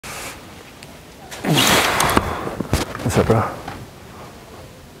What's up, bro?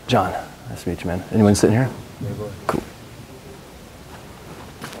 John. Nice to meet you, man. Anyone sitting here? Yeah, go ahead. Cool.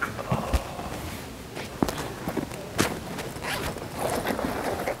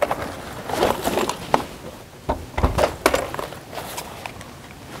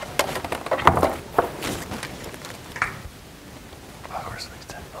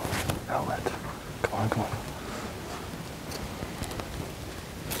 Outlet. Come on, come on.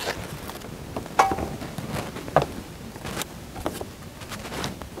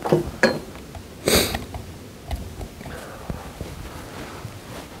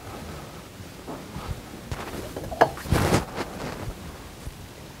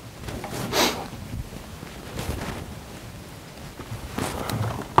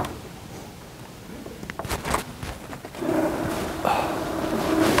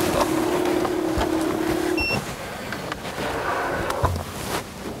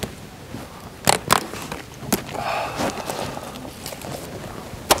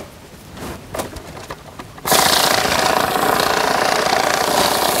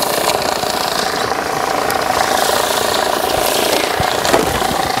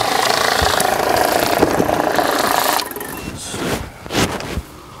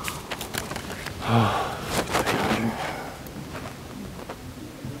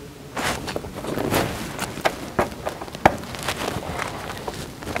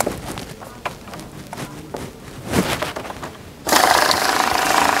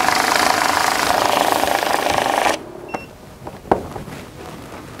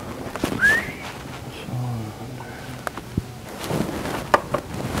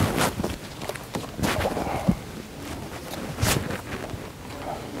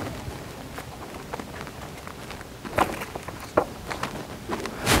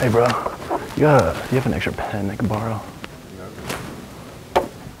 Hey, bro, you have an extra pen I can borrow?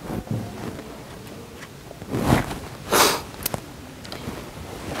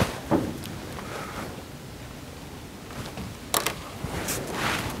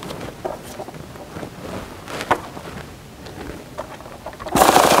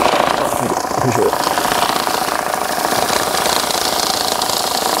 Appreciate it.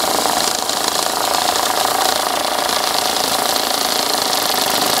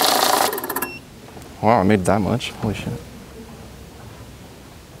 Wow, I made that much. Holy shit.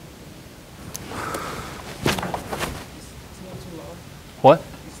 What?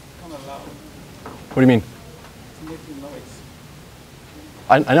 It's kind of loud. What do you mean? It's making noise.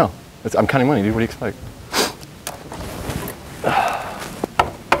 I know. I'm counting money, dude. What do you expect?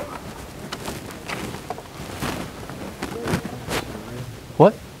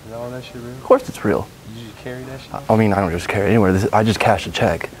 What? Is all that shit real? Of course it's real. Did you just carry that shit? I mean, I don't just carry it anywhere. I just cashed a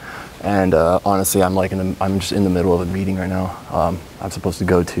check. And honestly, I'm just in the middle of a meeting right now. I'm supposed to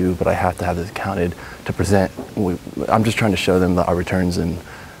go to, but I have to have this counted to present. I'm just trying to show them our returns and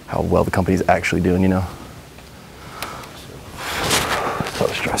how well the company's actually doing, you know? So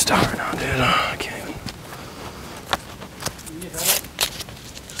stressed out right now, dude. I can't even.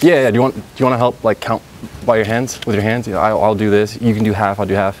 Yeah. Do you want to help like count by your hands with your hands? You know, I'll do this. You can do half. I'll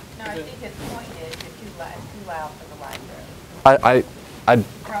do half. No, I think his point is you're too loud for the library. I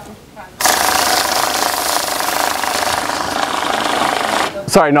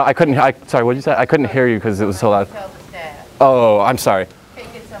Sorry, no, I couldn't. Sorry, what did you say? I couldn't hear you because it was so loud. Tell the staff. Oh, I'm sorry.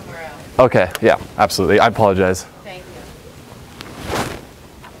 Take it somewhere else. Okay, yeah, absolutely. I apologize. Thank you.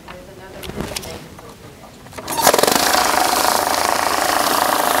 There's another meeting.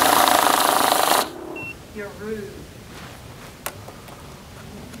 You're rude.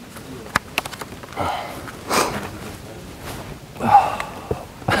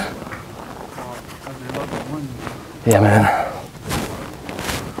 Yeah, man.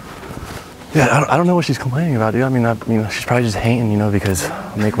 Yeah, I don't know what she's complaining about, dude. I mean, she's probably just hating, you know, because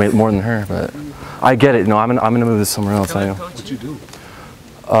I make way more than her. But I get it. No, I'm gonna move this somewhere else. I know. What you do?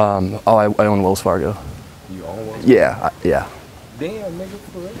 I own Wells Fargo. You own Wells? Yeah, yeah. Damn, nigga,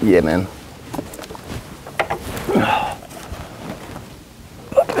 for real? Yeah, man.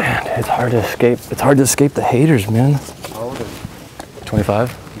 Man, it's hard to escape. It's hard to escape the haters, man. How old are you?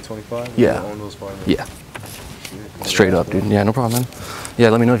 25. You 25? Yeah. You own Wells Fargo? Yeah. Straight up, dude. Yeah, no problem, man. Yeah,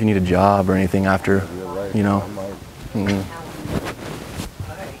 let me know if you need a job or anything after, you know.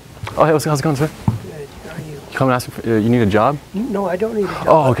 Oh, hey, how's it going, sir? Good. How are you? You come and ask me for, you need a job? No, I don't need a job.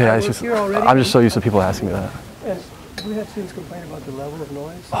 Oh, okay. I work here already. I'm just so used to people asking me that. Yes. We have students complain about the level of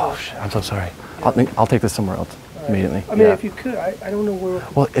noise. Oh, shit. I'm so sorry. I'll take this somewhere else immediately. I mean, yeah. if you could, I don't know where.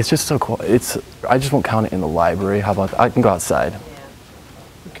 Well, it's just so cool. I just won't count it in the library. How about that? I can go outside.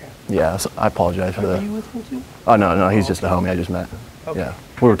 Okay. Yeah, so I apologize for Are that. you with him too? Oh, no, he's just a homie I just met. Okay. Yeah.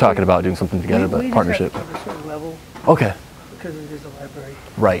 We were talking about doing something together, We but just partnership. have to have a certain level Okay, because it is a library.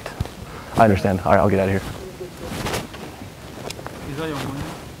 right. I understand. All right, I'll get out of here. Is that your money?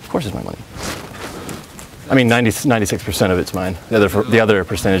 Of course it's my money. I mean, 96% of it's mine. The other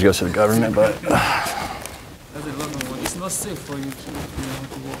percentage goes to the government, but That's a lot of money. It's not safe for you to, to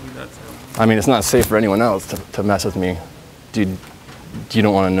work with that. I mean, it's not safe for anyone else to mess with me. Dude, you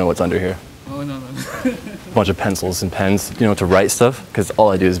don't want to know what's under here. Oh, no, no. A bunch of pencils and pens, to write stuff, because all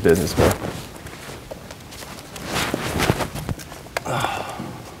I do is business, bro.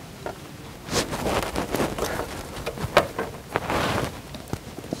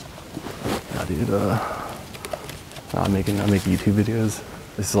 Nah, dude, I'm making YouTube videos.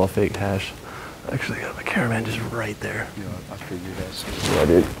 This is all fake hash. Actually, I got my cameraman just right there. Yeah, I figured that shit. Yeah,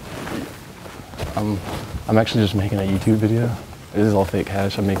 dude. I'm actually just making a YouTube video. This is all fake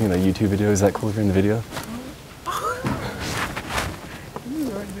hash. I'm making a YouTube video. Is that cool if you're in the video?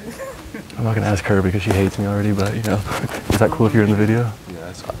 I'm not gonna ask her because she hates me already, but is that cool if you're in the video? Yeah,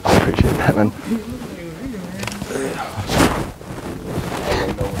 that's cool. I appreciate that, man. I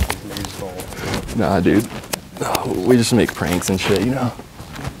don't know what this nigga's going. Nah, dude. Oh, we just make pranks and shit,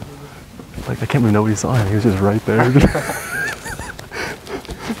 Like, I can't believe nobody saw him. He was just right there. And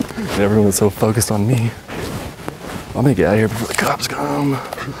everyone was so focused on me. I'm gonna get out of here before the cops come.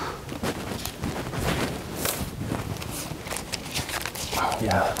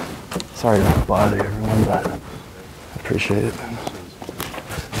 Yeah. Sorry to bother you, everyone, but I appreciate it.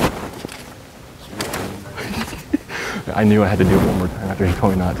 I knew I had to do it one more time after he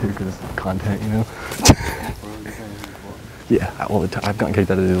told me not to because content, Yeah, all the time. I've gotten kicked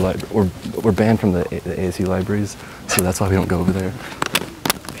out of the library. We're banned from the ASU libraries, so that's why we don't go over there.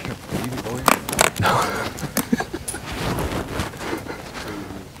 No.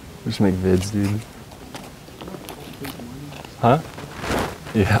 We just make vids, dude. Huh?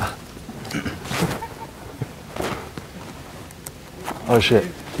 Yeah. Oh shit.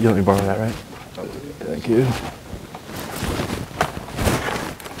 You let me borrow that, right? Thank you.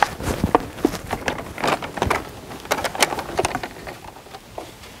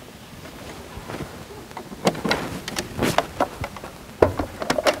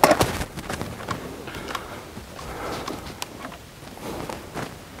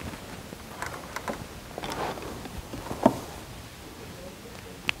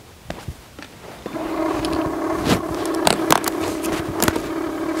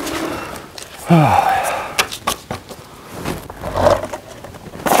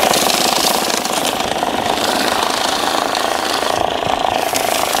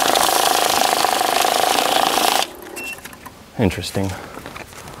 Interesting.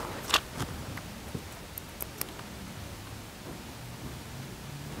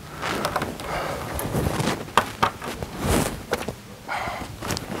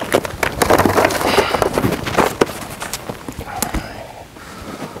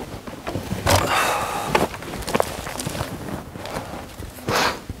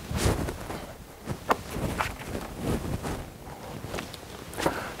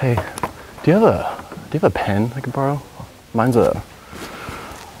 Hey, do you have a pen I can borrow? Mine's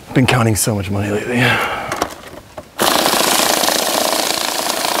been counting so much money lately.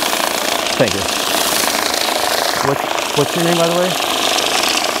 Thank you. What's your name, by the way?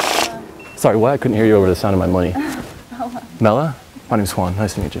 Sorry, what? I couldn't hear you over the sound of my money. Mela. Mela? My name's Juan.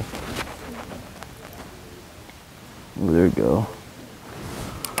 Nice to meet you. There you go.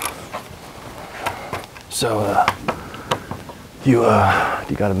 So, you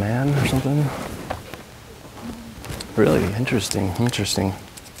got a man or something? Really? Interesting.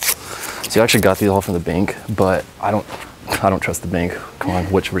 So you actually got these all from the bank, but I don't trust the bank. Come on,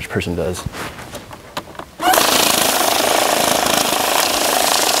 which rich person does?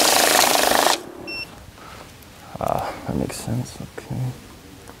 That makes sense. Okay.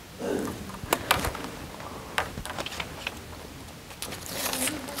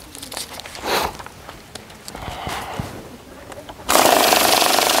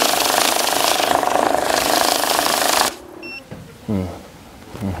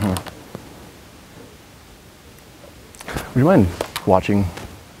 Would you mind watching?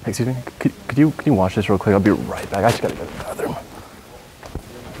 Excuse me. Could you watch this real quick? I'll be right back. I just gotta go to the bathroom.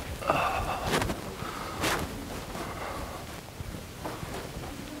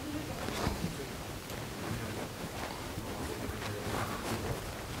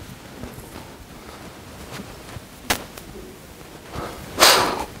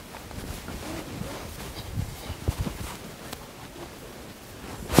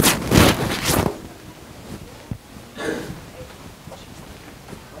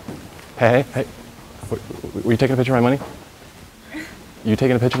 Hey. Were you taking a picture of my money? You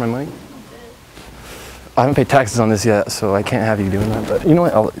taking a picture of my money? I haven't paid taxes on this yet, so I can't have you doing that, but you know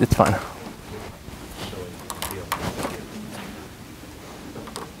what? It's fine.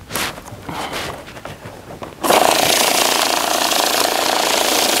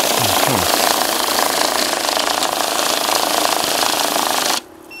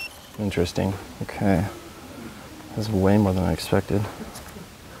 Interesting. Okay. That's way more than I expected.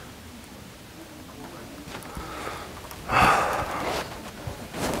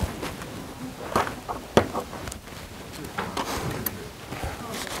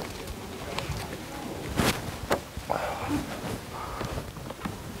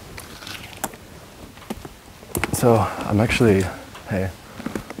 So I'm actually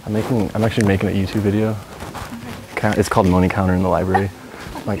making a YouTube video. It's called Money Counter in the Library.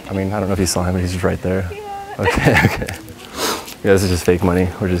 Like, I mean, I don't know if you saw him, but he's just right there. Yeah. Okay, okay. Yeah, this is just fake money.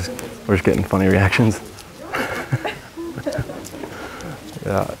 We're just getting funny reactions.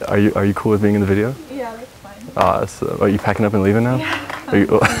 Yeah. Are you cool with being in the video? Yeah, that's fine. So are you packing up and leaving now? Yeah. Are you,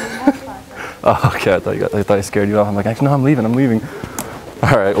 oh, okay. I thought I scared you off. I'm like, no, I'm leaving.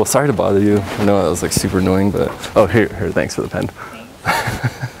 All right. Well, sorry to bother you. I know that was like super annoying, but oh, here. Thanks for the pen.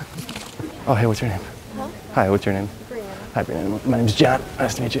 Oh, hey, what's your name? Huh? Hi, what's your name? Brianna. Hi, Brianna. My name's John.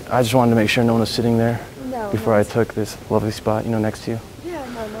 Nice to meet you. I just wanted to make sure no one was sitting there before I took this lovely spot, next to you. Yeah,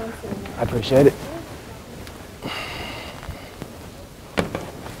 no one's sitting there. I appreciate it.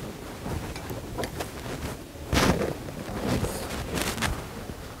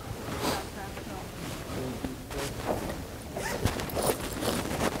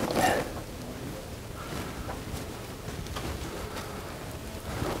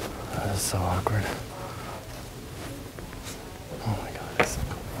 That is so awkward. Oh my God, it's so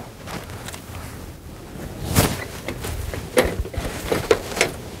cool.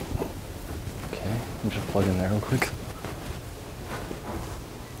 Okay, I'm just plug in there real quick.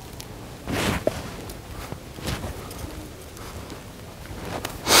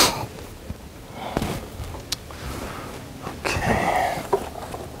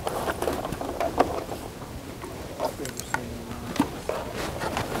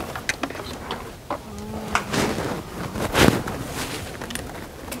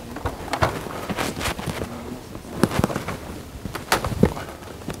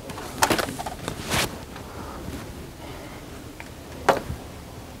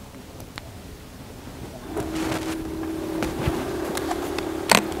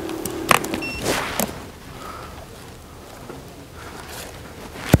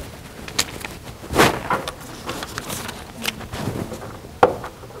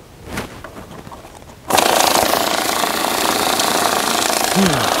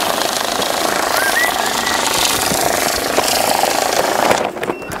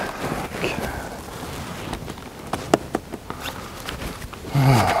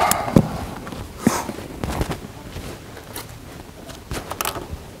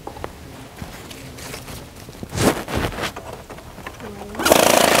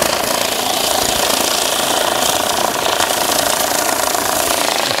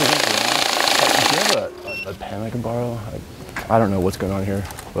 A pen I can borrow? I don't know what's going on here,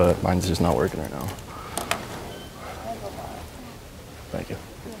 but mine's just not working right now. Thank you.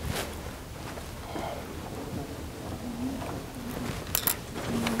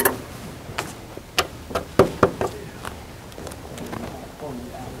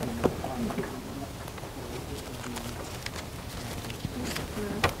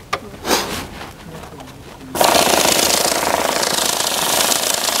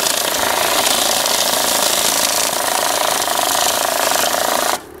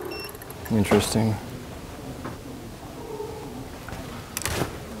 Interesting.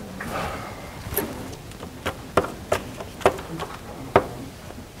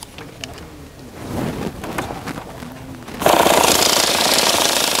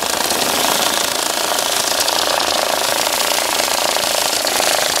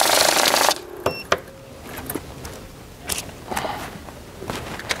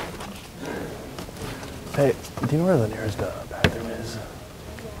 Hey, do you know where the nearest bathroom is?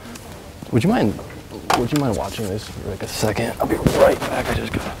 Would you mind watching this for like a second? I'll be right back. I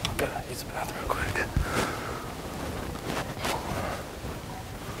just gotta use the bathroom real quick.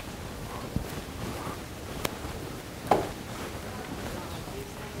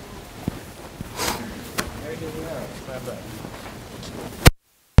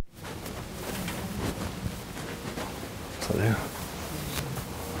 So yeah,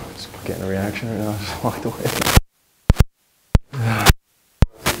 just getting a reaction right now. I just walked away.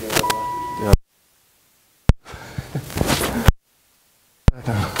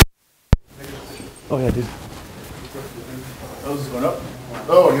 Oh yeah, dude. Oh, this is going up?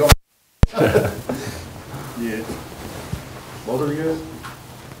 Yeah. Both of you guys?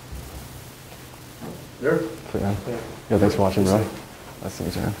 There? Sweet, man. Yeah, thanks for watching, bro. Nice to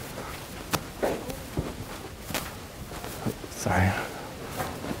meet you, man. Sorry.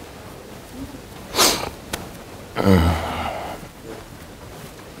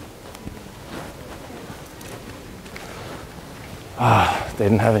 They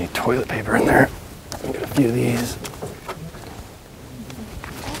didn't have any toilet paper in there. I'll get a few of these.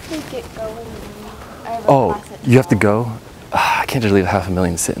 I have to get going. I have a Oh, class at you have to 12. go? I can't just leave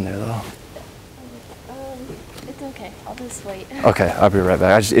 $500,000 sitting there, though. It's okay. I'll just wait. Okay, I'll be right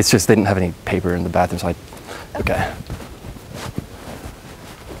back. It's just they didn't have any paper in the bathroom, so okay.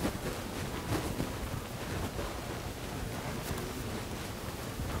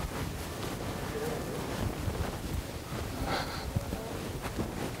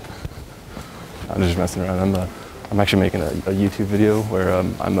 I'm just messing around. I'm actually making a YouTube video where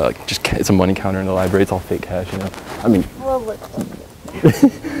I'm it's a money counter in the library. It's all fake cash, you know. I mean, Well, look.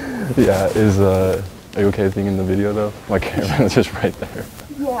 yeah. Are you okay with being in the video though? My camera's just right there.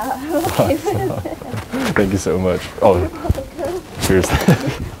 Yeah, I'm okay with it. Thank you so much. Oh, cheers.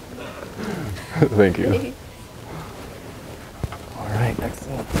 Thank you. All right, next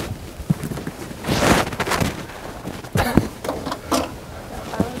up. I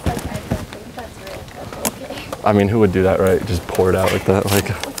was like, I don't think that's real, but okay. I mean, who would do that, right? Just pour it out like that, like.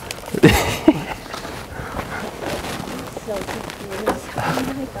 So confused. Oh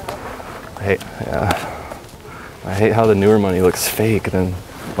my god. I hate how the newer money looks fake than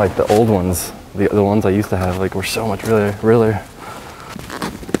like the old ones. The ones I used to have like were so much realer.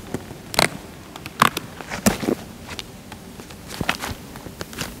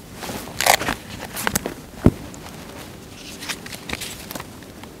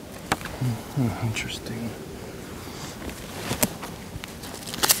 Interesting.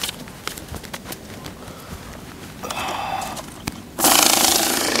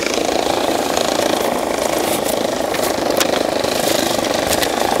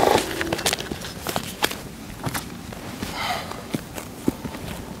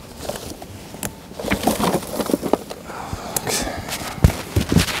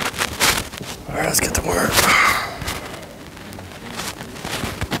 All right, let's get to work.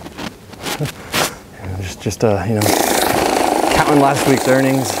 Just you know, counting last week's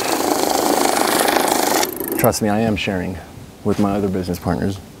earnings. Trust me, I am sharing with my other business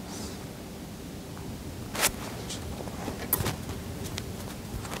partners.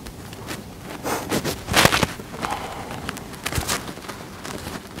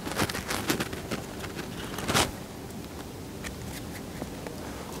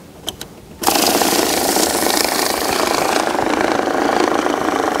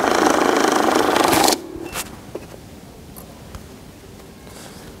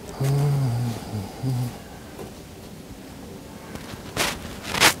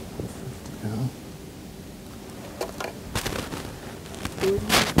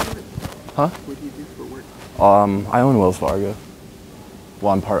 Huh? What do you do for work? I own Wells Fargo.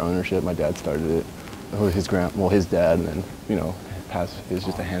 Well, I'm part ownership. My dad started it. His dad, and then you know, passed. It's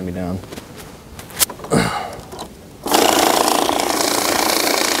just a hand-me-down.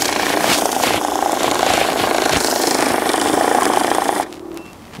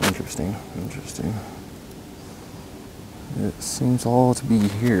 Interesting. It seems all to be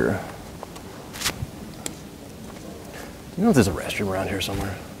here. You know if there's a restroom around here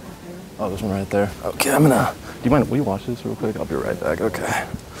somewhere? Oh, there's one right there. Okay, do you mind, will you watch this real quick? I'll be right back, okay.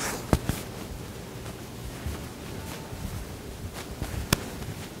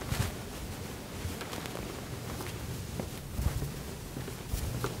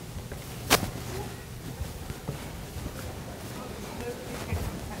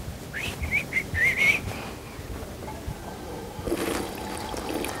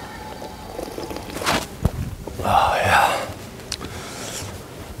 Oh, yeah.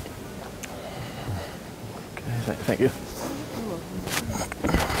 Okay, thank you.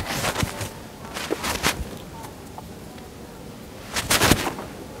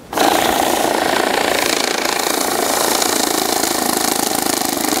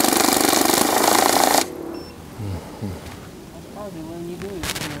 How's they letting you do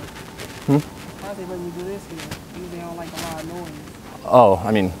this here? How's they letting you do this here? Usually they don't like a lot of noise. Oh,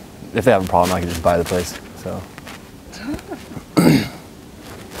 I mean, if they have a problem, I can just buy the place, so.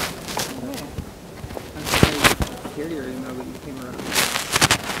 Carrier didn't know that you came around.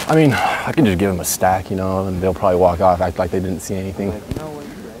 I mean, I can just give them a stack, you know, and they'll probably walk off, act like they didn't see anything. Like, no, when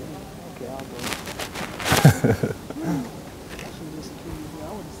you ready? Okay, I'll go. Actually, just security,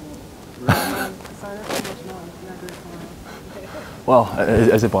 I would have said, really? Sorry, that's too much noise. You're not good for Well,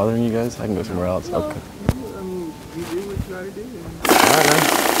 is it bothering you guys? I can go somewhere else. No, Okay. I mean, you did what you gotta do.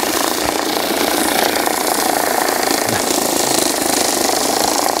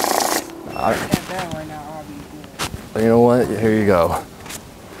 All right, man. That bad right now, I'll be good. You know what? Here you go.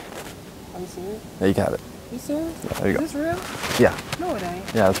 Are you serious? There you have it. You serious? Yeah, there you go. Is this real? Yeah. No, it ain't.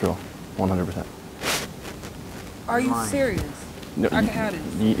 Yeah, that's real. 100%. Are you serious? No, I can have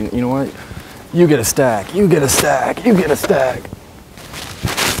this. You know what? You get a stack. You get a stack. You get a stack.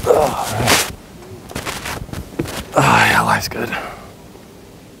 Oh, yeah, life's good.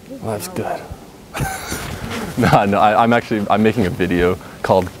 Life's good. No, I'm making a video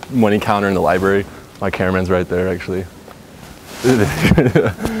called Money Counter in the Library. My cameraman's right there, actually. I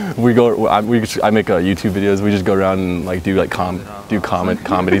make YouTube videos. We just go around and like do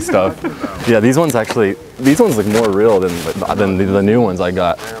comedy stuff. Yeah, these ones look more real than the new ones I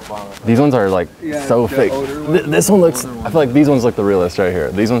got. These ones are like so fake. This one looks. I feel like these ones look the realest right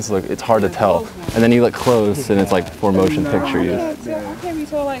here. These ones look. It's hard to tell, and then you look close, and it's like for motion picture use. I can't be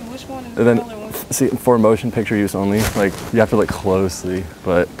told like which one is And the then color one. see for motion picture use only. Like you have to look closely,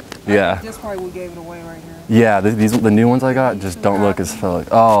 but yeah. That's probably what gave it away right here. Yeah, the new ones I got just don't look as felt.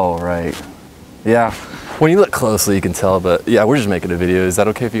 Oh, right. Yeah. When you look closely, you can tell, but yeah, we're just making a video. Is that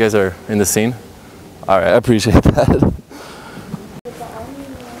okay if you guys are in the scene? All right, I appreciate that.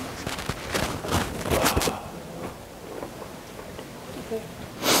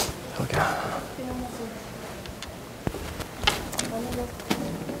 Okay.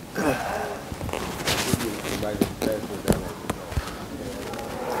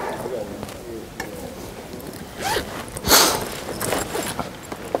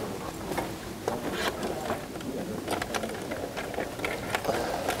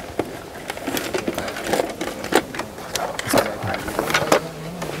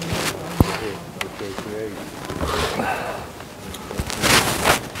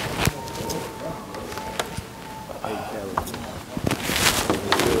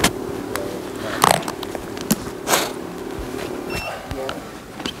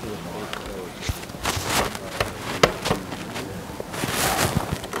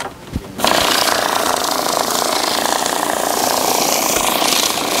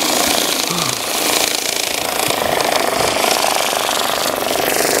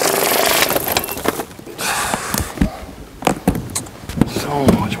 So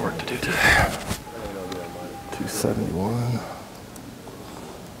much work to do today. 271.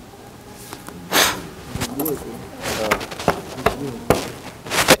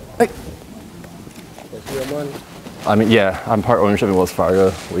 Hey. That's real money. I mean, yeah, I'm part ownership in Wells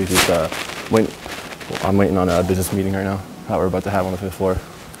Fargo. We just I'm waiting on a business meeting right now that we're about to have on the 5th floor.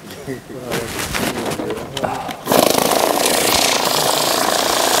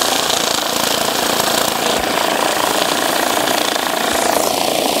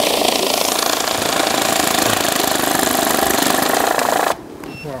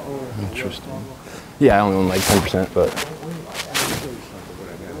 Interesting. Yeah, I only own like 10%, but.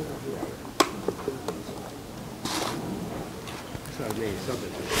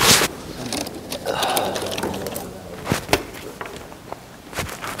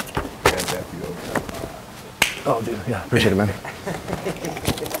 Oh, dude, yeah, appreciate it, man.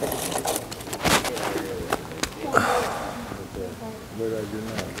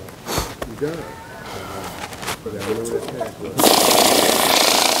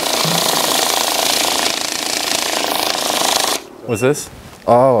 What's this?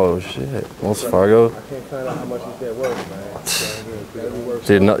 Oh shit, Wells Fargo. I can't find out how much is that worth, man.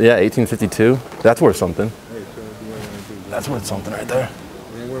 Dude, no, yeah, 1852. That's worth something. That's worth something right there. It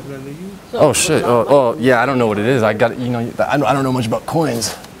ain't worth nothing to you? Oh shit. Oh yeah. I don't know what it is. I got. I don't know much about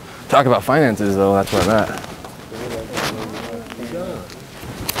coins. Talk about finances though. That's where I'm at.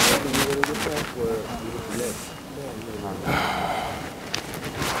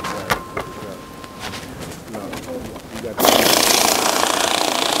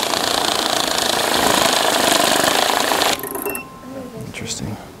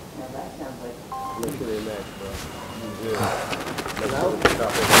 Interesting.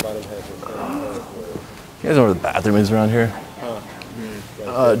 You guys know where the bathroom is around here?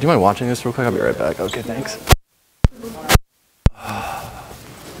 Do you mind watching this real quick? I'll be right back. Okay, thanks.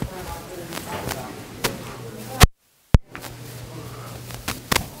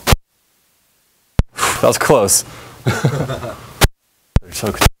 That was close. They're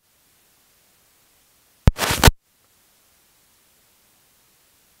so.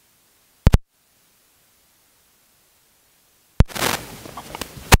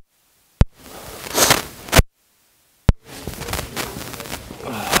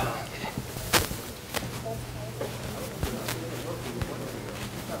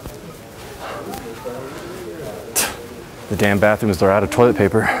 The damn bathrooms are out of toilet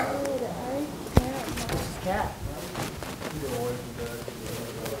paper.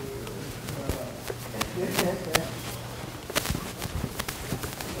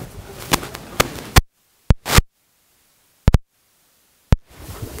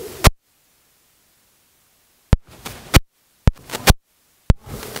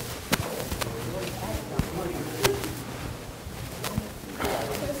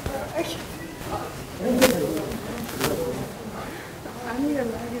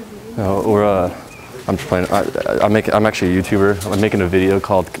 No, I'm just playing. I'm actually a YouTuber. I'm making a video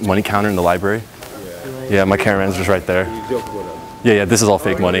called "Money Counter in the Library." Yeah, my cameraman's just right there. Yeah, this is all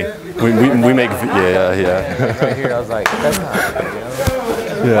fake money. We make. Yeah. Right here, I was like, that's not.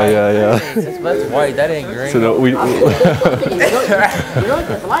 Yeah. That's white. That ain't green. So no, You know it's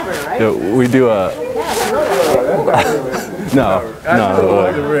the library, right? yeah, we do No.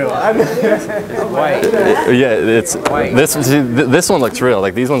 It's white. Yeah, it's White. this one looks real.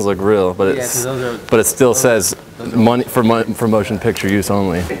 Like these ones look real, but it's but it still says money for motion picture use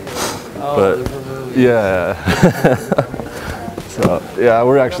only. But yeah. So yeah,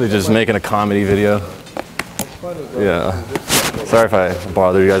 we're actually just making a comedy video. Yeah. Sorry if I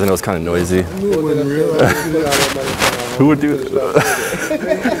bother you guys. I know it's kind of noisy. Who would do it?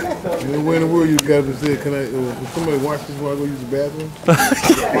 Where in the world you got to say, can somebody watch this while I go use the bathroom?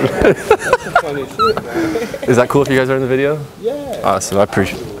 Is that cool if you guys are in the video? Yeah. Awesome. I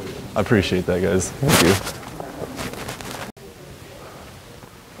appreciate that, guys. Thank you.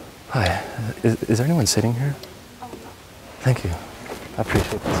 Hi. Is there anyone sitting here? Thank you. I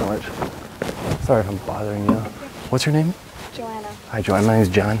appreciate that so much. Sorry if I'm bothering you. What's your name? Joanna. Hi, Joanna. My name is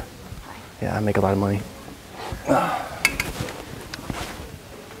John. Hi. Yeah, I make a lot of money.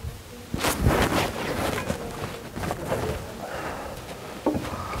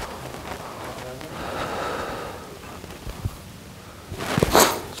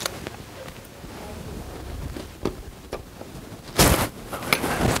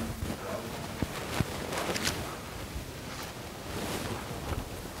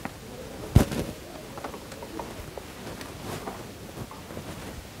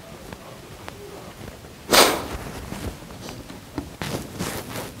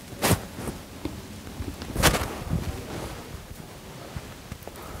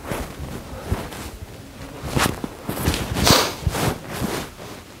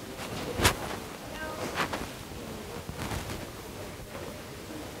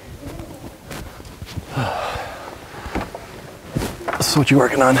 So what you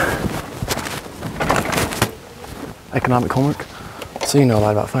working on? Economic homework? So you know a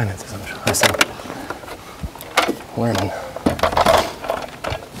lot about finances, I'm sure. I see. Learning.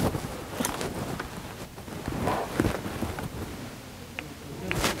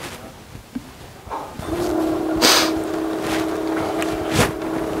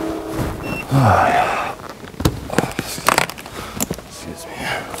 Excuse me.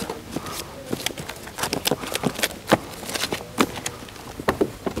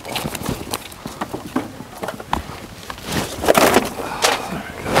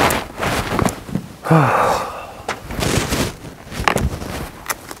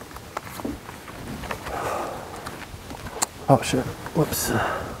 Oh shit, whoops.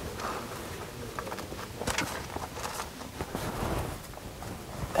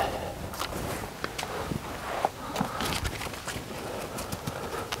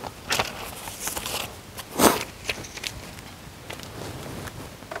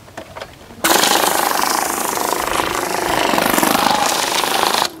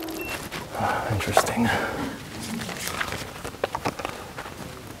 Interesting.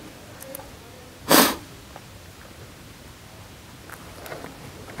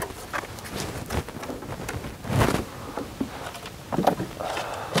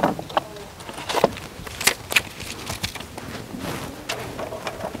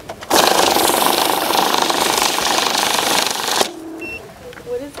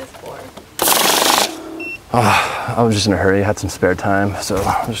 What is this for? I was just in a hurry, I had some spare time, so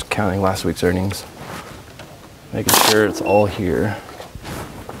I'm just counting last week's earnings. Making sure it's all here.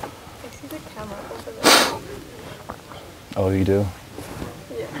 I see the camera over there. Oh, you do?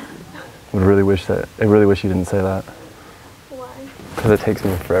 Yeah. I really wish you didn't say that. Why? Because it takes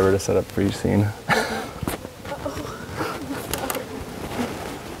me forever to set up for each scene.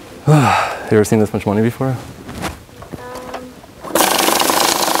 You ever seen this much money before?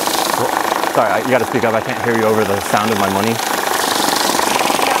 Sorry, you gotta speak up. I can't hear you over the sound of my money.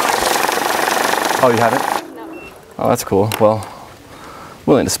 Oh, you haven't? No. Oh, that's cool. Well,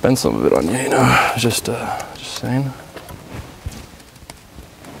 willing to spend some of it on you, you know. Just saying.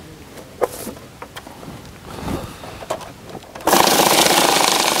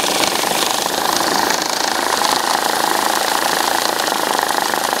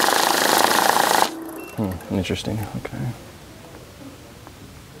 Interesting. Okay.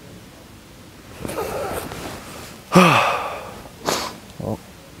 Well,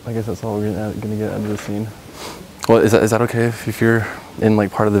 I guess that's all we're gonna get out of this scene. Well, is that okay if you're in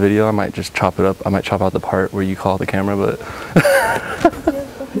like part of the video? I might just chop it up. I might chop out the part where you call the camera, but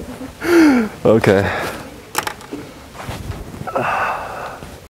okay.